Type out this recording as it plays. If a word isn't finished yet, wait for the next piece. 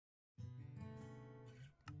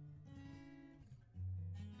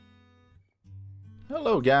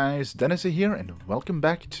Hello guys, Denasy here and welcome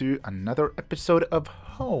back to another episode of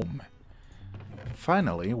Home.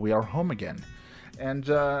 Finally, we are home again. And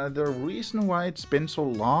the reason why it's been so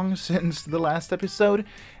long since the last episode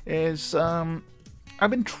is I've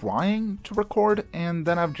been trying to record and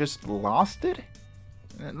then I've just lost it.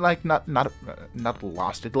 Like not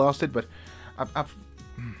lost it, but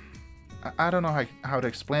I don't know how to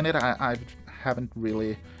explain it. I haven't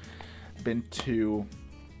really been too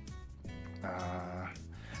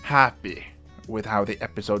happy with how the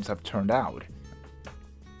episodes have turned out,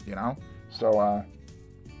 you know. So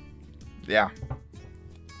yeah,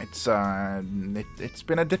 it's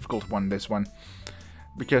been a difficult one, this one,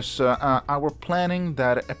 because I were planning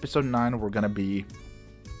that episode 9 were gonna be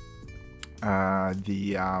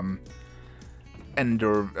the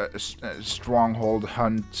Ender stronghold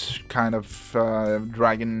hunt kind of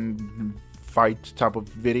dragon fight type of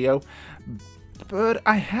video. But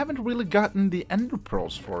I haven't really gotten the Ender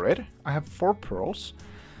Pearls for it. I have 4 pearls,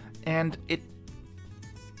 and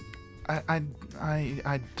I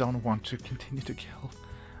don't want to continue to kill.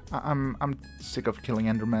 I'm sick of killing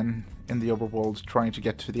Endermen in the overworld, trying to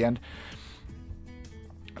get to the end.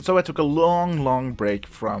 So I took a long break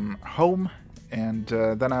from home, and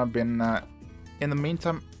then I've been in the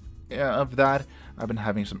meantime of that, I've been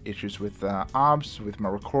having some issues with OBS, with my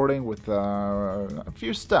recording, with a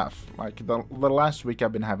few stuff. Like the last week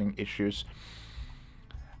I've been having issues.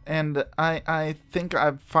 And I think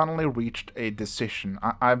I've finally reached a decision.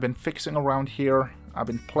 I've been fixing around here. I've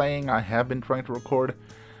been playing. I have been trying to record.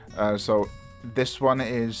 So this one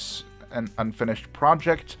is an unfinished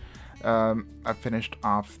project. I finished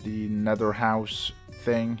off the Nether house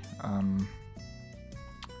thing.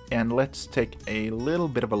 And let's take a little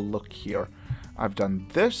bit of a look here. I've done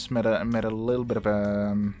this, made a little bit of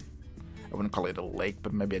a, I wouldn't call it a lake,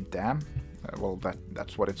 but maybe a dam. Well,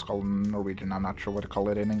 that's what it's called in Norwegian. I'm not sure what to call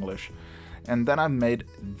it in English. And then I made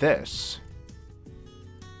this.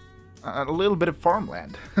 A little bit of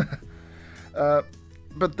farmland.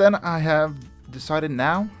 But then I have decided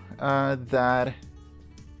now that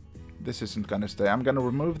this isn't gonna stay. I'm gonna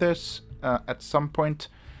remove this at some point.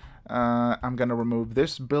 I'm gonna remove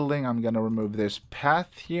this building, I'm gonna remove this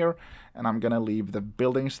path here, and I'm gonna leave the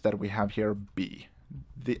buildings that we have here be.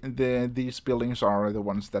 These buildings are the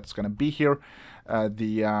ones that's gonna be here.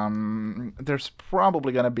 There's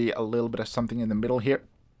probably gonna be a little bit of something in the middle here.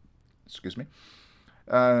 Excuse me.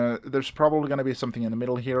 There's probably gonna be something in the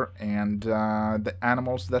middle here, and the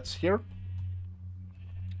animals that's here,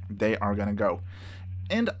 they are gonna go.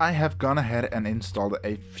 And I have gone ahead and installed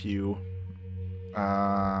a few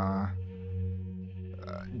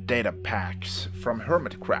data packs from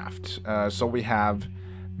Hermitcraft. So we have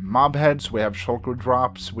mob heads, we have shulker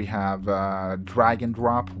drops, we have dragon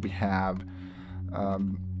drop, we have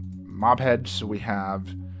mob heads, we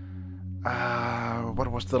have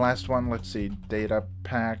what was the last one? Let's see, data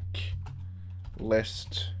pack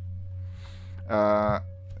list.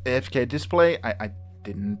 AFK display, I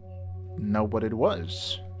didn't know what it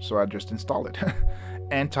was, so I just installed it.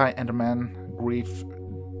 Anti-Enderman, grief,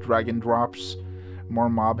 dragon drops, more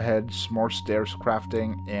mob heads, more stairs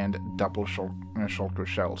crafting, and double shulker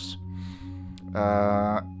shells.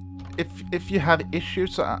 If you have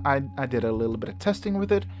issues, I did a little bit of testing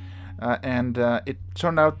with it, and it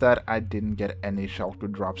turned out that I didn't get any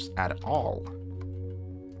shulker drops at all.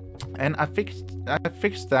 And I fixed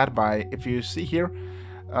that by, if you see here,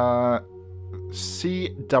 see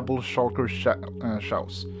double shulker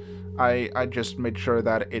shells. I just made sure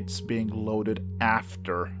that it's being loaded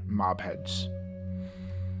after mob heads,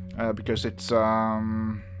 because it's a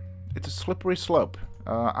slippery slope.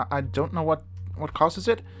 I don't know what causes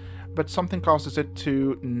it, but something causes it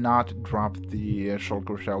to not drop the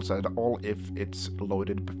shulker shells at all if it's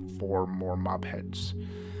loaded before more mob heads.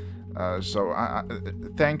 So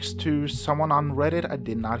thanks to someone on Reddit, I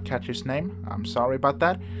did not catch his name. I'm sorry about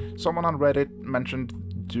that. Someone on Reddit mentioned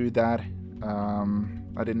do that.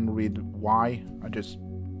 I didn't read why.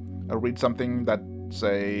 I read something that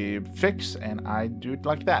say fix, and I do it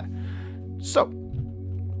like that. So,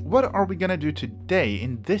 what are we gonna do today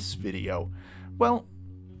in this video? Well,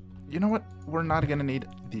 you know what? We're not gonna need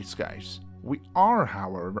these guys. We are,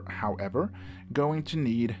 however, going to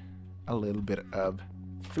need a little bit of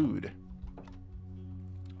food.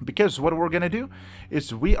 Because what we're gonna do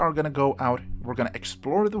is we are gonna go out, we're gonna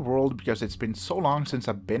explore the world, because it's been so long since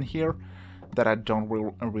I've been here that I don't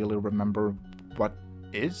really remember what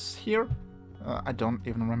is here. I don't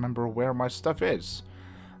even remember where my stuff is.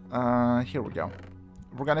 Here we go.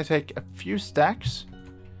 We're gonna take a few stacks.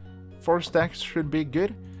 4 stacks should be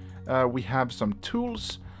good. We have some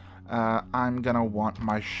tools. I'm gonna want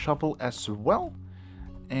my shovel as well.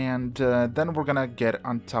 And then we're gonna get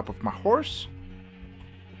on top of my horse.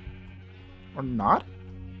 Or not?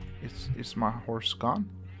 Is my horse gone?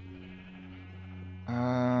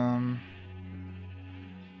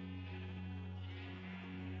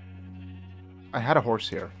 I had a horse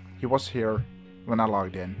here. He was here when I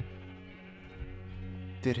logged in.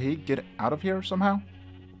 Did he get out of here somehow?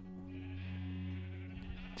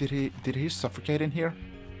 Did he suffocate in here?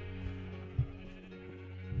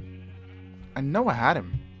 I know I had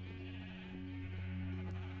him.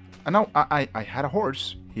 I know I had a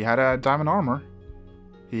horse. He had a diamond armor.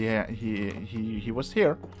 He was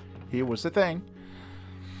here. He was the thing.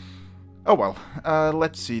 Oh well.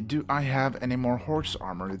 Let's see. Do I have any more horse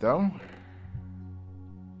armor though?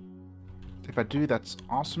 If I do, that's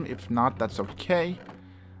awesome. If not, that's okay.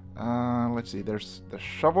 Let's see. There's the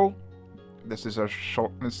shovel. This is a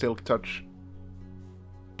short silk touch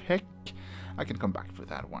pick. I can come back for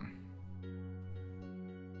that one.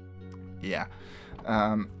 Yeah.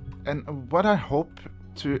 And what I hope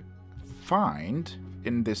to find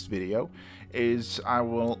in this video is I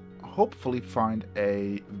will hopefully find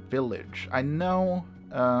a village. I know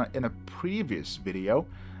in a previous video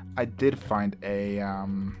I did find a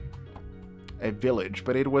village,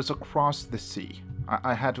 but it was across the sea.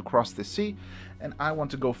 I had to cross the sea, and I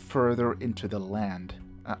want to go further into the land.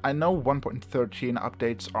 I know 1.13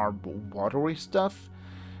 updates are watery stuff,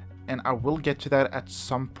 and I will get to that at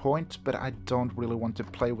some point, but I don't really want to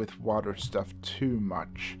play with water stuff too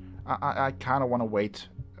much. I kind of want to wait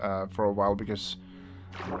for a while because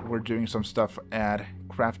we're doing some stuff at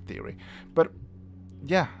Craft Theory. But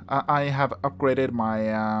yeah, I have upgraded my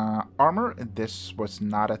armor. This was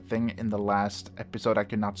not a thing in the last episode. I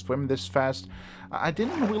could not swim this fast. I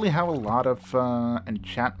didn't really have a lot of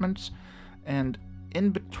enchantments, and in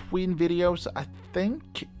between videos, I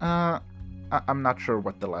think I'm not sure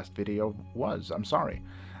what the last video was. I'm sorry,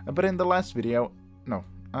 but in the last video, no,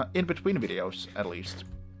 in between videos at least,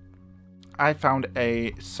 I found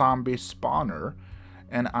a zombie spawner.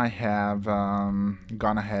 And I have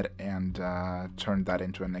gone ahead and turned that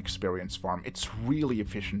into an experience farm. It's really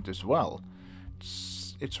efficient as well.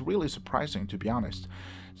 It's really surprising, to be honest.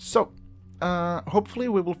 So, hopefully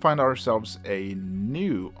we will find ourselves a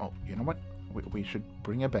new... Oh, you know what? We should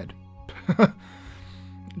bring a bed.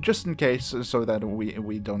 Just in case, so that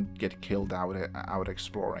we don't get killed out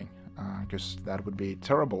exploring. Because that would be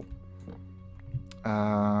terrible.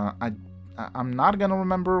 I'm not gonna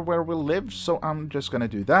remember where we live, so I'm just gonna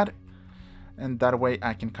do that, and that way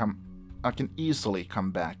I can easily come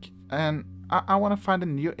back. And I want to find a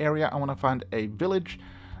new area. I want to find a village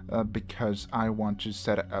because I want to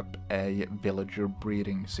set up a villager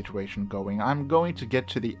breeding situation going. I'm going to get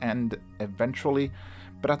to the end eventually,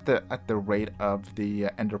 but at the rate of the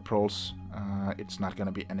ender pearls, it's not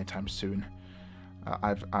gonna be anytime soon.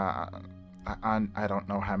 I don't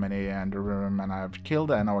know how many endermen I've killed.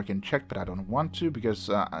 I know I can check, but I don't want to because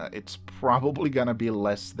it's probably gonna be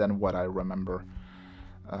less than what I remember.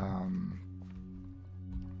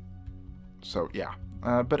 So yeah,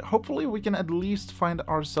 but hopefully we can at least find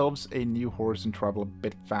ourselves a new horse and travel a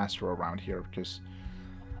bit faster around here because,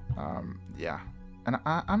 yeah. And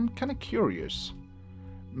I'm kind of curious.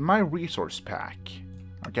 My resource pack,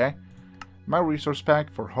 okay? My resource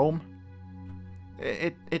pack for home.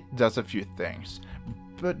 It does a few things,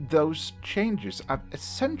 but those changes, I've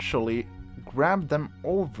essentially grabbed them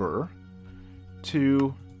over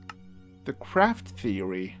to the Craft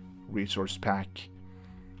Theory resource pack,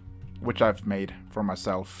 which I've made for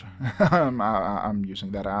myself. I'm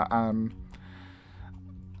using that. I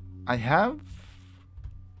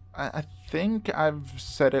think I've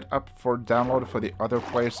set it up for download for the other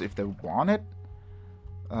players if they want it.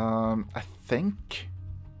 I think...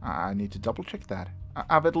 I need to double check that.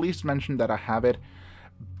 I've at least mentioned that I have it,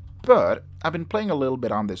 but I've been playing a little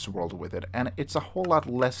bit on this world with it, and it's a whole lot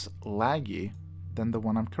less laggy than the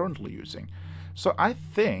one I'm currently using. So I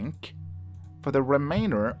think for the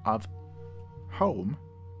remainder of home,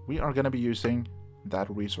 we are going to be using that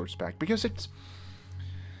resource pack because it's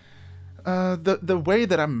the way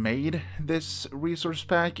that I made this resource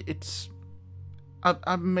pack.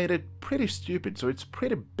 I've made it pretty stupid, so it's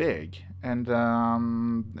pretty big, and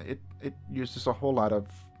it uses a whole lot of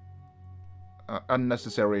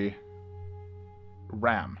unnecessary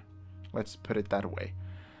RAM. Let's put it that way.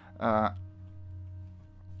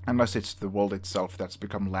 Unless it's the world itself that's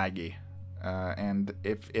become laggy, and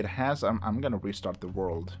if it has, I'm gonna restart the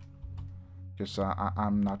world because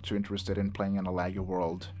I'm not too interested in playing in a laggy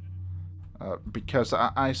world. Because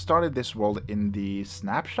I started this world in the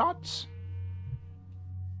snapshots.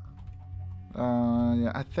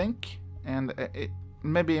 Yeah, I think, and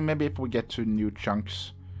maybe if we get to new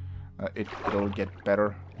chunks, it'll get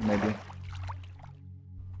better, maybe.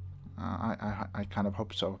 I kind of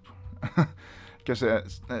hope so. Because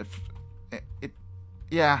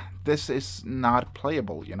yeah, this is not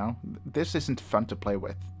playable, you know? This isn't fun to play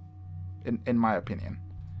with, in my opinion.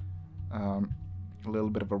 A little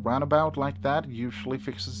bit of a roundabout like that usually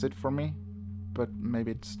fixes it for me, but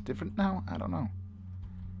maybe it's different now. I don't know.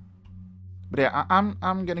 But yeah,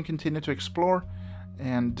 I'm gonna continue to explore,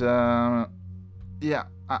 and yeah,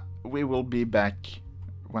 we will be back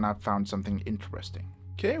when I've found something interesting.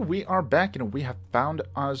 Okay, we are back, and we have found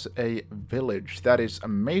us a village. That is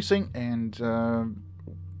amazing, and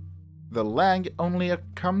the lag only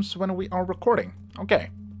comes when we are recording.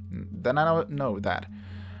 Okay, then I know that.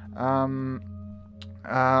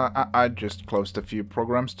 I just closed a few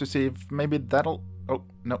programs to see if maybe that'll... Oh,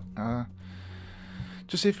 no.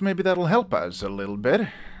 To see if maybe that'll help us a little bit.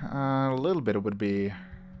 A little bit would be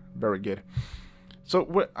very good.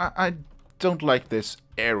 So, I don't like this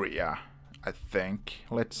area, I think.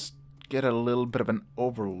 Let's get a little bit of an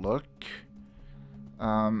overlook.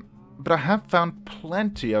 But I have found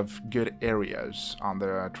plenty of good areas on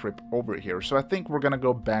the trip over here. So I think we're gonna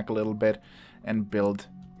go back a little bit and build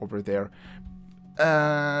over there.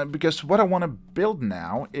 Because what I want to build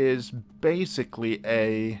now is basically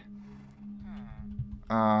a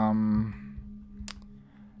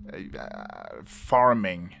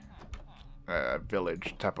farming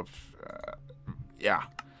village type of... yeah.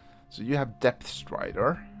 So you have Depth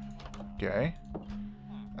Strider. Okay.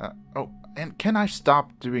 Oh, and can I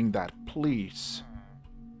stop doing that, please?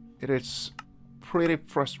 It is pretty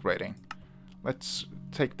frustrating. Let's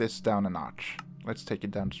take this down a notch. Let's take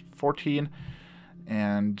it down to 14.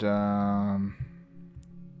 And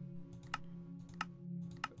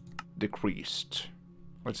decreased.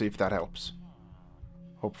 Let's see if that helps.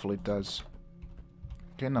 Hopefully it does.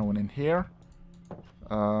 Okay, no one in here.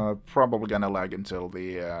 Probably gonna lag until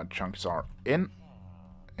the chunks are in.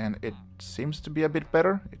 And it seems to be a bit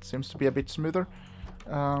better. It seems to be a bit smoother.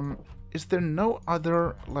 Is there no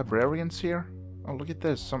other librarians here? Oh, look at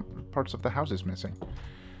this. Some parts of the house is missing.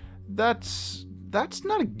 That's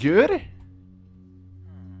not good.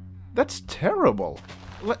 That's terrible.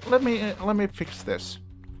 Let me fix this.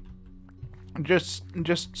 Just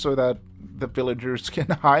so that the villagers can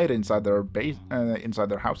hide inside their base, inside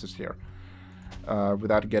their houses here,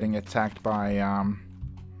 without getting attacked by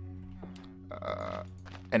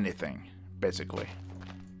anything, basically.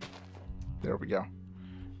 There we go.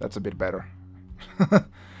 That's a bit better.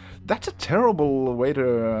 That's a terrible way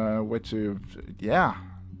to yeah,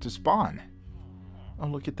 to spawn. Oh,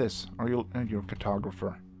 look at this. You're a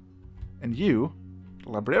cartographer. And you,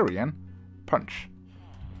 librarian, punch.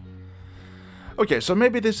 Okay, so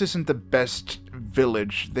maybe this isn't the best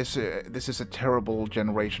village. This is a terrible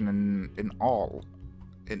generation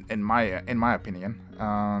in my opinion.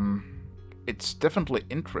 It's definitely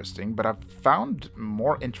interesting, but I've found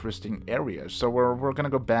more interesting areas. So we're gonna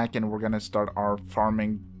go back and we're gonna start our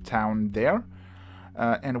farming town there.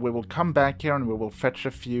 And we will come back here and we will fetch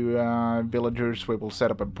a few villagers. We will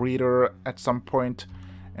set up a breeder at some point,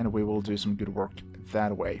 and we will do some good work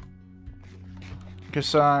that way.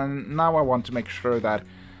 Because now I want to make sure that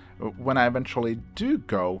when I eventually do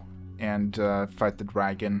go and fight the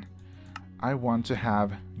dragon, I want to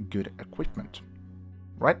have good equipment.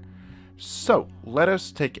 Right? So, let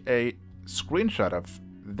us take a screenshot of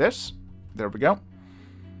this. There we go.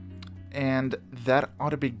 And that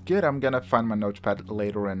ought to be good. I'm gonna find my notepad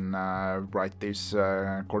later and write these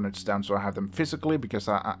coordinates down so I have them physically, because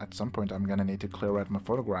at some point I'm gonna need to clear out my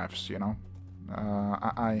photographs, you know.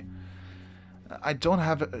 I don't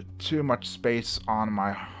have too much space on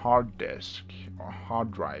my hard disk or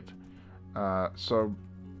hard drive, so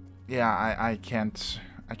yeah, I can't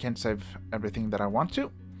save everything that I want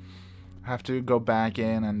to. I have to go back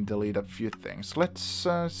in and delete a few things. Let's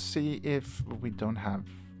see if we don't have...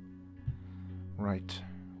 Right,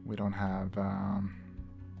 we don't have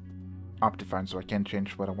Optifine, so I can't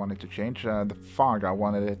change what I wanted to change. The fog, I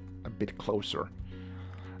wanted it a bit closer.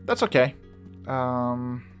 That's okay,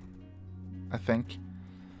 I think.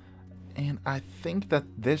 And I think that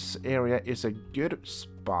this area is a good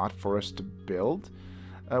spot for us to build.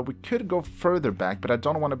 We could go further back, but I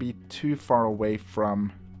don't want to be too far away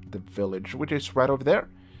from the village, which is right over there.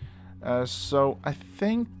 So I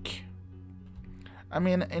think... I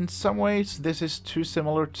mean, in some ways, this is too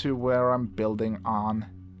similar to where I'm building on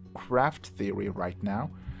Craft Theory right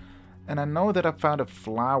now. And I know that I found a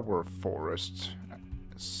flower forest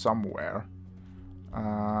somewhere.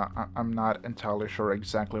 I'm not entirely sure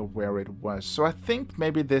exactly where it was. So I think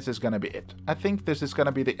maybe this is going to be it. I think this is going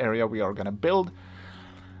to be the area we are going to build.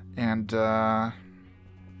 And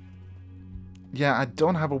yeah, I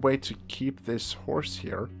don't have a way to keep this horse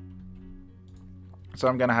here. So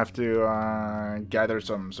I'm gonna have to gather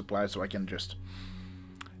some supplies so I can just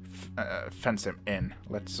fence him in.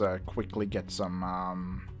 Let's quickly get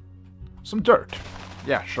some dirt.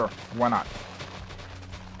 Yeah, sure. Why not?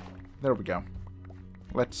 There we go.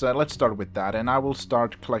 Let's start with that, and I will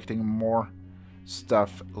start collecting more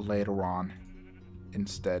stuff later on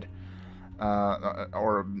instead.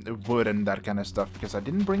 Or wood and that kind of stuff, because I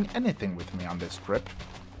didn't bring anything with me on this trip.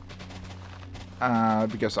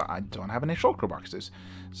 Because I don't have any shulker boxes.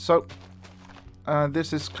 So,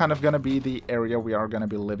 this is kind of going to be the area we are going to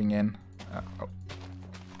be living in.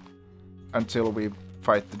 Until we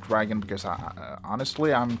fight the dragon, because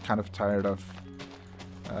honestly, I'm kind of tired of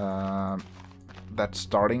that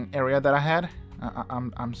starting area that I had.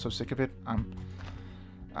 I'm so sick of it.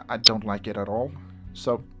 I don't like it at all.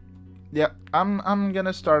 So, yeah, I'm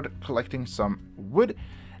gonna start collecting some wood,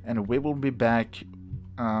 and we will be back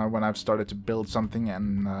when I've started to build something,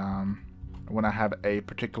 and when I have a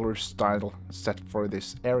particular style set for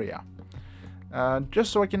this area.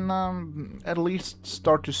 Just so I can at least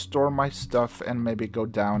start to store my stuff and maybe go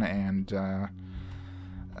down and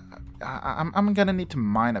I'm gonna need to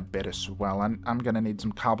mine a bit as well. I'm gonna need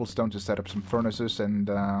some cobblestone to set up some furnaces, and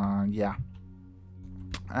yeah.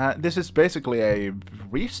 This is basically a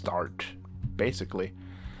restart, basically,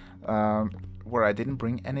 where I didn't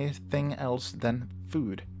bring anything else than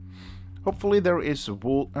food. Hopefully there is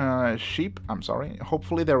sheep. I'm sorry.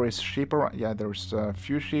 Hopefully there is sheep around. Yeah, there's a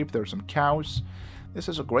few sheep. There's some cows. This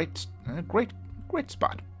is a great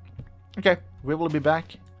spot. Okay, we will be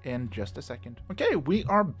back in just a second. Okay, we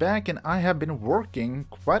are back, and I have been working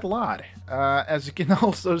quite a lot, as you can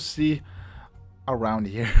also see around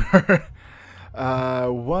here.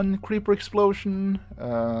 One creeper explosion.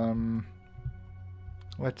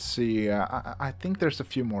 Let's see. I think there's a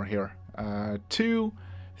few more here. 2,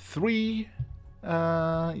 3.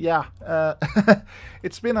 Yeah.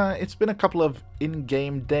 It's been a couple of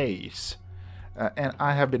in-game days, and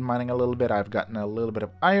I have been mining a little bit. I've gotten a little bit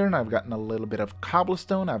of iron. I've gotten a little bit of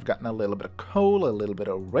cobblestone. I've gotten a little bit of coal, a little bit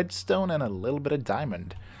of redstone, and a little bit of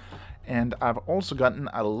diamond. And I've also gotten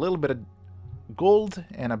a little bit of gold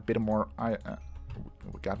and a bit more iron.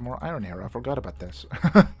 We got more iron here. I forgot about this.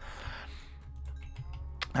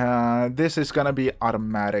 This is gonna be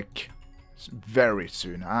automatic very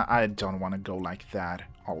soon. I don't want to go like that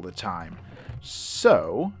all the time.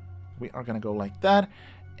 So we are gonna go like that,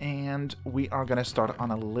 and we are gonna start on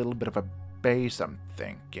a little bit of a base, I'm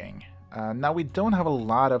thinking. Now we don't have a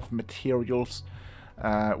lot of materials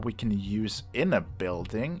we can use in a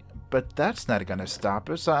building, but that's not gonna stop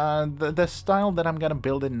us. The style that I'm gonna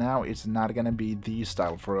build it now is not gonna be the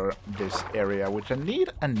style for this area, which I need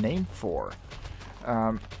a name for.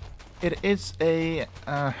 It is a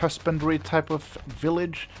husbandry type of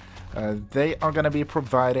village. They are gonna be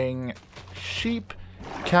providing sheep,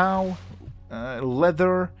 cow,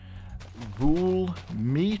 leather, wool,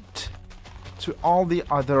 meat to all the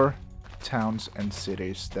other towns and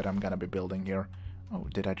cities that I'm gonna be building here. Oh,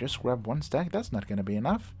 did I just grab one stack? That's not gonna be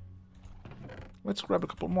enough. Let's grab a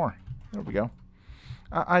couple more. There we go.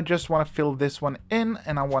 I just want to fill this one in,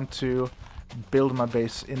 and I want to build my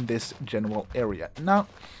base in this general area. Now,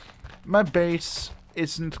 my base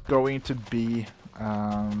isn't going to be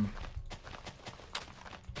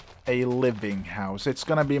a living house. It's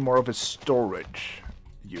gonna be more of a storage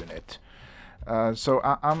unit. So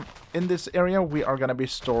I'm in this area. We are gonna be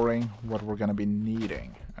storing what we're gonna be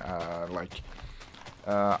needing, like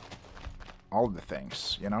all the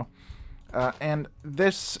things, you know. And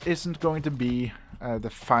this isn't going to be the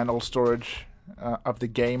final storage of the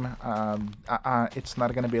game. It's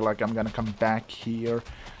not going to be like I'm going to come back here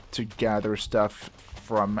to gather stuff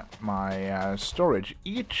from my storage.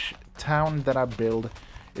 Each town that I build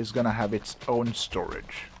is going to have its own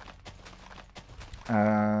storage.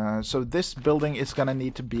 So this building is going to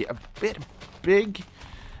need to be a bit big,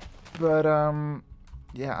 but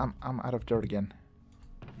yeah, I'm out of dirt again.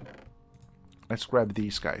 Let's grab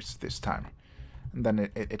these guys this time, and then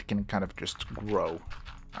it can kind of just grow,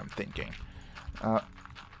 I'm thinking.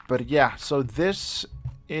 But yeah, so this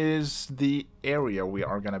is the area we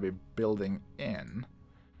are gonna be building in.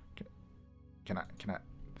 Can I?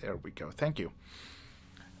 There we go. Thank you.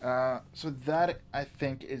 So that, I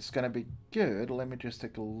think, is gonna be good. Let me just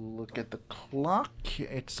take a look at the clock.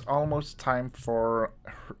 It's almost time for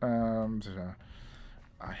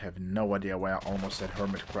I have no idea why I almost said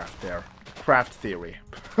Hermitcraft there. Craft theory.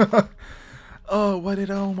 Oh, why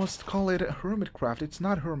did I almost call it Hermitcraft? It's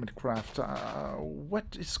not Hermitcraft.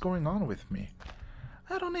 What is going on with me?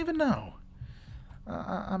 I don't even know.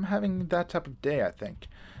 I'm having that type of day, I think.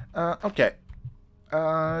 Okay.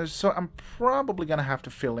 So I'm probably gonna have to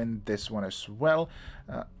fill in this one as well.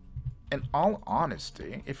 In all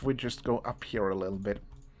honesty, if we just go up here a little bit,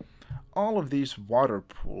 all of these water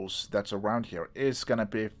pools that's around here is gonna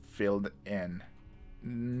be filled in,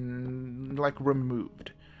 like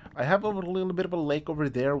removed. I have a little bit of a lake over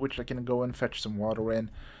there which I can go and fetch some water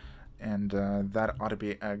in, and that ought to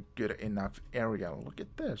be a good enough area. Look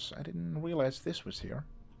at this, I didn't realize this was here.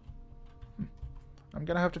 I'm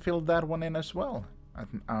gonna have to fill that one in as well,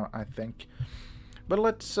 I think. But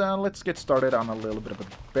let's get started on a little bit of a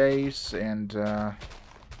base, and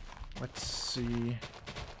let's see.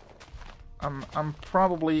 I'm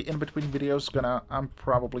probably in between videos I'm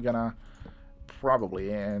probably gonna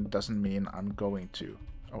and doesn't mean I'm going to.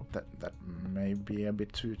 Oh, that may be a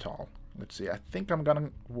bit too tall. Let's see. I think I'm gonna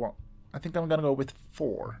go with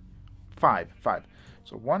 5.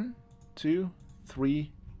 So 1, 2,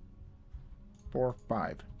 3, 4,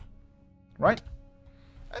 5. Right?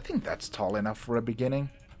 I think that's tall enough for a beginning.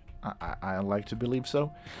 I like to believe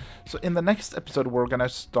so. So in the next episode, we're gonna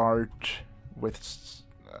start with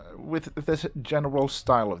this general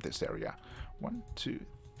style of this area. 1, 2,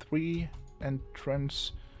 3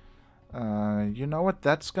 entrance. You know what?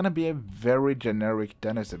 That's gonna be a very generic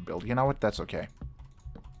Denasy build. You know what? That's okay.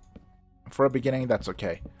 For a beginning, that's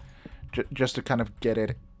okay. Just to kind of get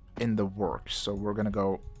it in the works. So we're gonna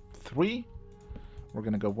go 3. We're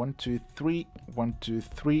gonna go 1, 2, 3, 1, 2,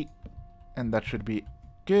 3, and that should be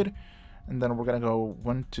good. And then we're gonna go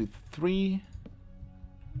 1, 2, 3.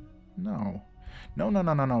 No.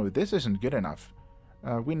 This isn't good enough.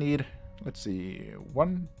 We need, let's see,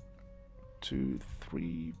 1, 2,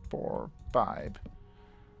 3, 4, 5.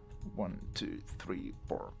 1, 2, 3,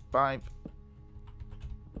 4, 5.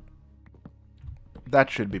 That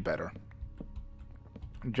should be better.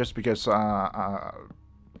 Just because I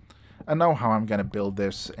know how I'm gonna build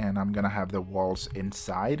this, and I'm gonna have the walls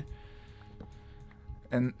inside,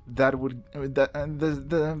 and that would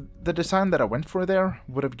the design that I went for there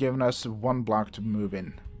would have given us 1 block to move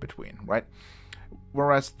in between, right?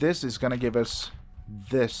 Whereas this is gonna give us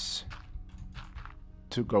this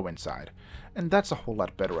to go inside, and that's a whole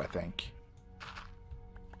lot better, I think,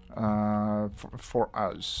 for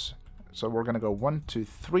us. So we're gonna go 1, 2,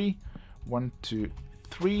 3, 1, 2,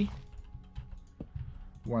 3.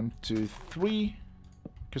 1, 2, 3,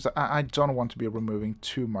 because I don't want to be removing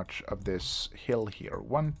too much of this hill here.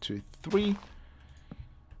 1, 2, 3,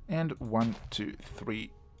 and 1, 2,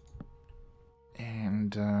 3,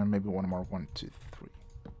 and maybe one more. 1, 2, 3,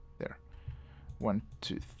 there. 1,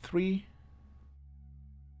 2, 3,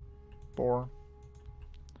 4.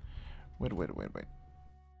 Wait.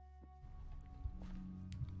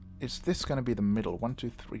 Is this gonna be the middle? 1,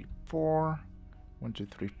 2, 3, 4. 1, 2,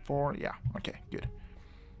 3, 4. Yeah. Okay. Good.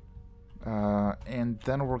 And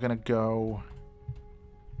then we're gonna go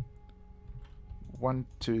 1,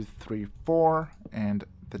 2, 3, 4, and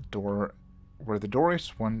the door, where the door is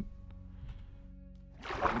 1.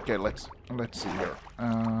 Okay, let's see here.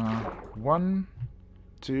 1,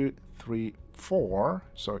 2, 3, 4.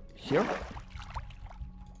 So here.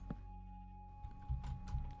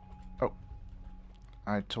 Oh,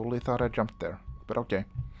 I totally thought I jumped there, but okay.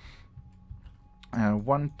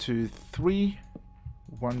 1, 2, 3.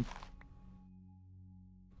 1,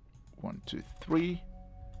 2, 3,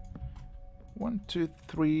 1, 2,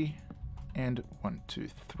 3, and 1, 2,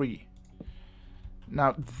 3.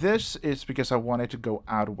 Now this is because I wanted to go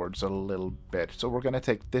outwards a little bit, so we're gonna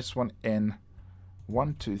take this one in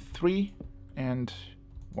 1, 2, 3, and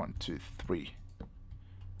 1, 2, 3.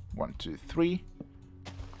 1, 2, 3.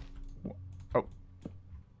 Oh,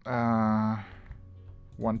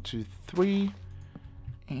 1, 2, 3,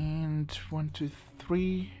 and 1, 2,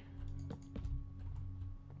 3.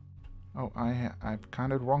 Oh, I've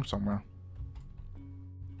counted wrong somewhere.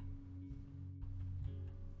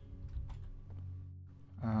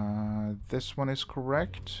 This one is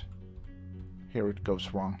correct. Here it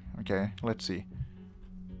goes wrong. Okay, let's see.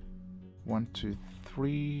 1, 2,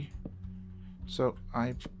 3. So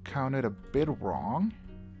I've counted a bit wrong,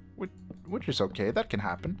 which is okay. That can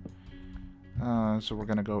happen. So we're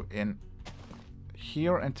gonna go in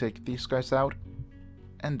here and take these guys out,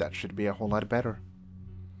 and that should be a whole lot better.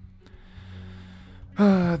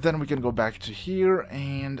 Then we can go back to here,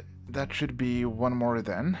 and that should be one more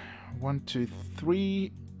then. 1, 2,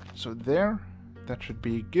 3. So there, that should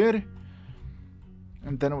be good.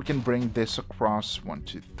 And then we can bring this across. 1,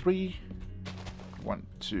 2, 3. 1,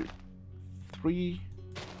 2, 3.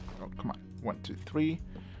 Oh, come on. 1, 2, 3.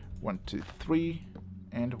 1, 2, 3.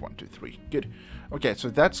 And 1, 2, 3. Good. Okay, so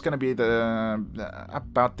that's gonna be the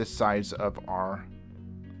about the size of our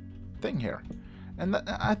thing here. And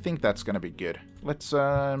I think that's gonna be good. Let's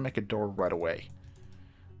make a door right away.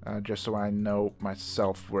 Just so I know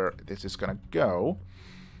myself where this is gonna go.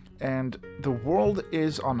 And the world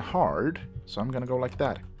is on hard, so I'm gonna go like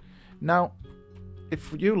that. Now,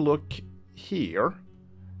 if you look here,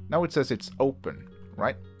 now it says it's open,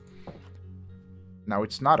 right? Now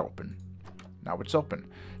it's not open. Now it's open.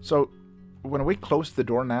 So when we close the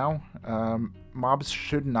door now, mobs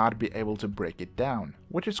should not be able to break it down,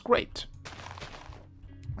 which is great.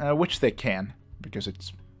 Which they can, because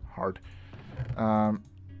it's hard. And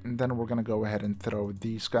then we're gonna go ahead and throw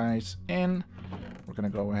these guys in. We're gonna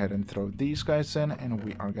go ahead and throw these guys in, and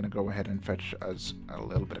we are gonna go ahead and fetch us a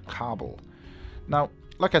little bit of cobble. Now,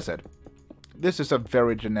 like I said, this is a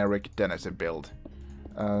very generic Denasy build.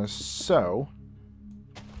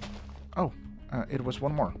 It was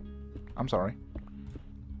one more. I'm sorry.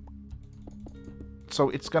 So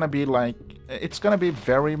it's gonna be like, it's gonna be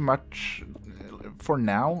very much, for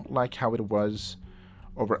now, like how it was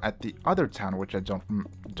over at the other town, which I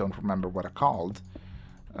don't remember what I called.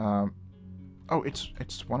 Oh,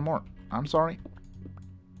 it's one more. I'm sorry.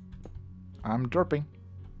 I'm derping.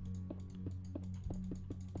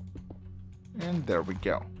 And there we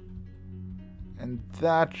go. And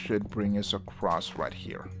that should bring us across right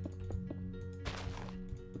here.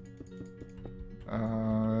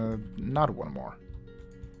 Not one more.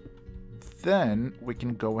 Then we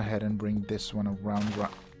can go ahead and bring this one around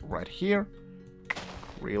right here.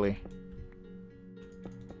 Really?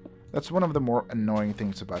 That's one of the more annoying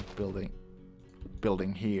things about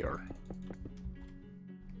building here.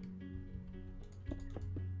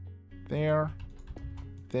 There.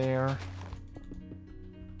 There.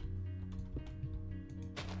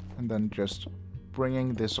 And then just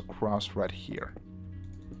bringing this across right here.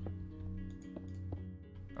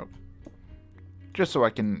 Oh. Just so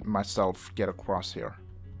I can myself get across here.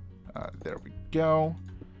 There we go.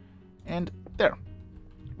 And there.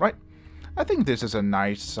 Right? I think this is a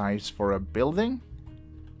nice size for a building.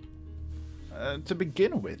 To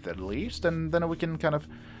begin with, at least. And then we can kind of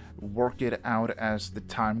work it out as the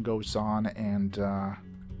time goes on. And,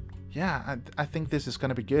 yeah, I think this is going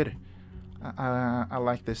to be good. I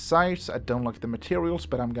like this size. I don't like the materials,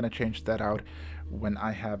 but I'm going to change that out when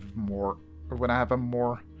I have a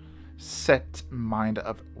more set mind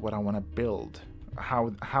of what I want to build.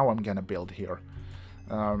 How I'm going to build here.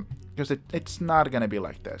 Because it's not going to be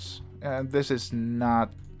like this. And this is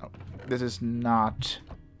not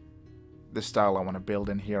the style I want to build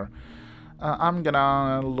in here. I'm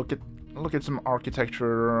gonna look at some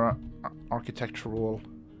architectural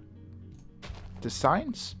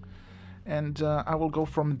designs, and I will go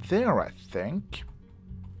from there, I think.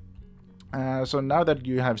 So now that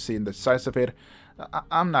you have seen the size of it,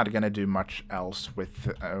 I'm not gonna do much else with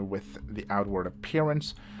the outward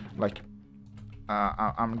appearance. Like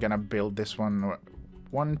I'm gonna build this one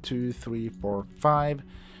 1, 2, 3, 4, 5.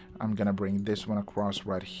 I'm gonna bring this one across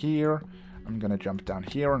right here. I'm gonna jump down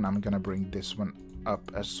here, and I'm gonna bring this one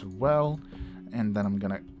up as well. And then I'm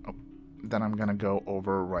gonna go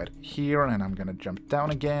over right here, and I'm gonna jump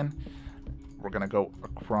down again. We're gonna go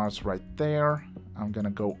across right there. I'm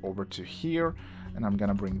gonna go over to here, and I'm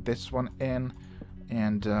gonna bring this one in,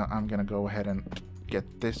 and I'm gonna go ahead and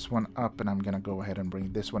get this one up, and I'm gonna go ahead and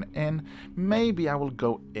bring this one in. Maybe I will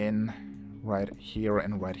go in right here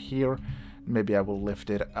and right here. Maybe I will lift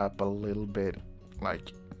it up a little bit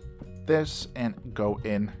like this and go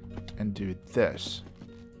in and do this.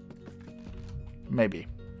 Maybe.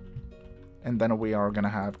 And then we are gonna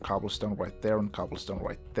have cobblestone right there and cobblestone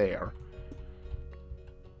right there.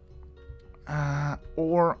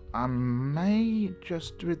 Or I may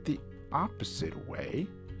just do it the opposite way.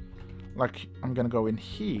 Like, I'm gonna go in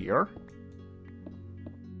here.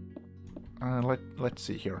 Let's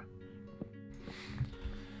see here.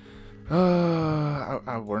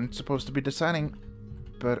 I weren't supposed to be designing,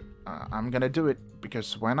 but I'm gonna do it,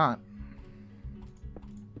 because why not?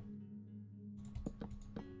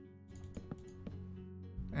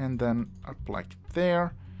 And then up like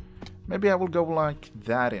there. Maybe I will go like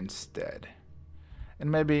that instead.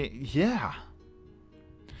 And maybe, yeah,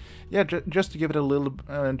 just to give it a little,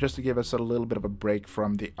 just to give us a little bit of a break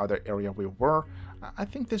from the other area we were. I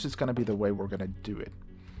think this is gonna be the way we're gonna do it.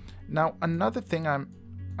 Now, another thing I'm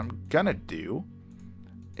gonna do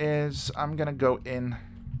is I'm gonna go in,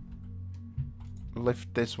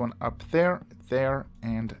 lift this one up there, there,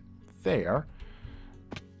 and there,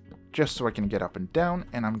 just so I can get up and down,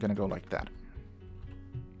 and I'm gonna go like that.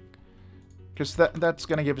 Because that's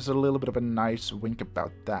gonna give us a little bit of a nice wink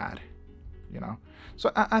about that, you know?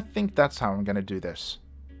 So I think that's how I'm gonna do this.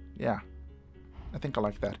 Yeah, I think I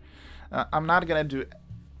like that. I'm not gonna do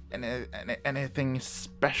anything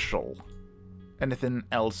special, anything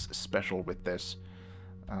else special with this.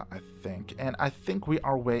 I think. And I think we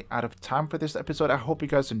are way out of time for this episode. I hope you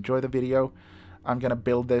guys enjoy the video. I'm gonna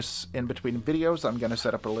build this in between videos. I'm gonna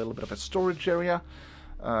set up a little bit of a storage area,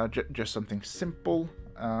 just something simple,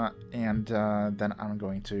 and then I'm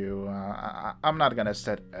going to. I'm not gonna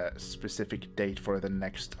set a specific date for the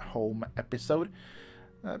next home episode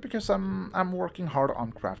because I'm working hard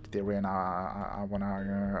on Craft Theory, and I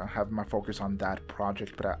wanna have my focus on that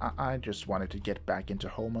project. But I just wanted to get back into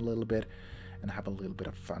home a little bit and have a little bit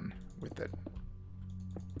of fun with it.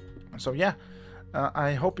 So yeah,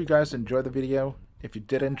 I hope you guys enjoyed the video. If you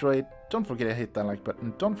did enjoy it, don't forget to hit that like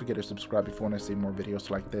button. Don't forget to subscribe if you want to see more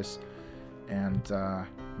videos like this. And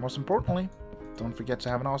most importantly, don't forget to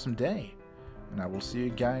have an awesome day. And I will see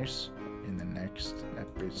you guys in the next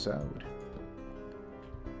episode.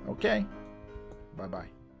 Okay,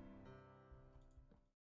 bye-bye.